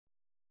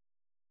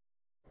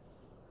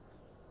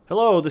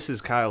Hello, this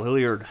is Kyle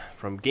Hilliard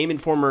from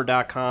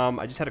GameInformer.com.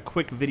 I just had a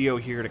quick video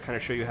here to kind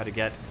of show you how to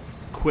get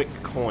quick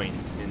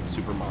coins in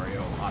Super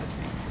Mario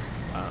Odyssey.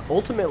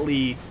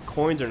 Ultimately,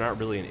 coins are not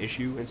really an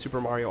issue in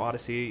Super Mario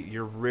Odyssey.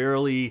 You're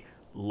rarely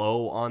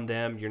low on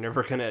them. You're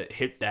never going to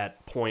hit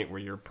that point where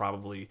you're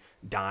probably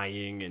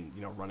dying and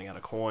running out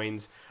of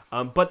coins.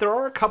 But there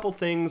are a couple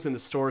things in the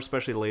store,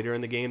 especially later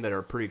in the game, that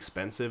are pretty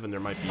expensive, and there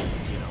might be,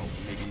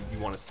 maybe you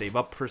want to save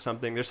up for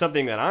something. There's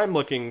something that I'm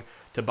looking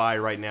to buy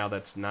right now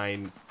that's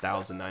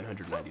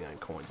 9,999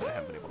 coins that I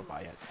haven't been able to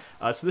buy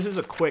yet. So this is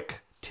a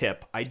quick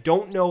tip. I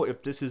don't know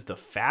if this is the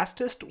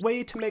fastest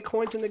way to make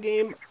coins in the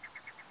game,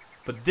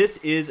 but this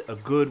is a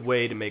good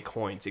way to make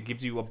coins. It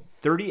gives you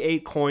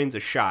 38 coins a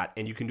shot,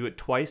 and you can do it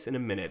twice in a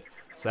minute.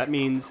 So that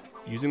means,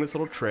 using this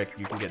little trick,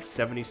 you can get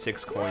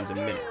 76 coins a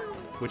minute,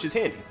 which is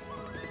handy.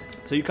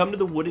 So you come to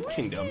the Wooded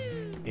Kingdom,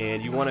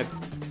 and you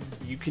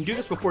can do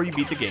this before you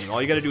beat the game.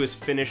 All you gotta do is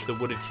finish the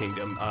Wooded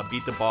Kingdom,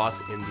 beat the boss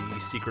in the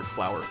Secret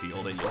Flower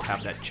Field, and you'll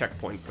have that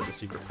checkpoint for the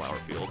Secret Flower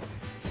Field.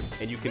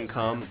 And you can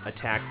come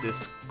attack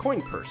this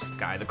coin purse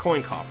guy, the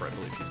coin coffer, I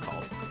believe he's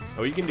called.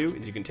 What you can do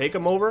is you can take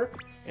him over,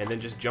 and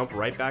then just jump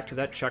right back to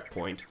that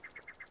checkpoint,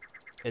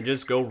 and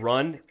just go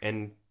run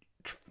and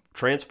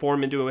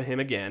transform into him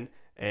again,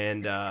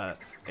 and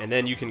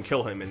then you can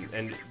kill him.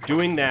 And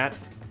doing that,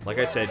 like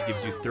I said,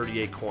 gives you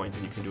 38 coins,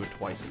 and you can do it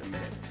twice in a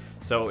minute.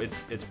 So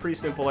it's pretty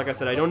simple. Like I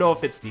said, I don't know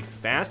if it's the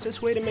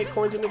fastest way to make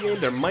coins in the game.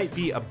 There might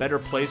be a better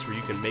place where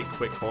you can make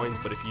quick coins,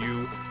 but if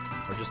you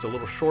are just a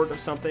little short of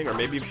something, or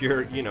maybe if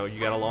you're, you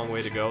got a long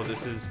way to go,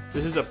 this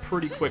is a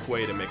pretty quick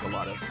way to make a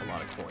lot of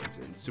coins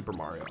in Super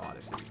Mario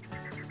Odyssey.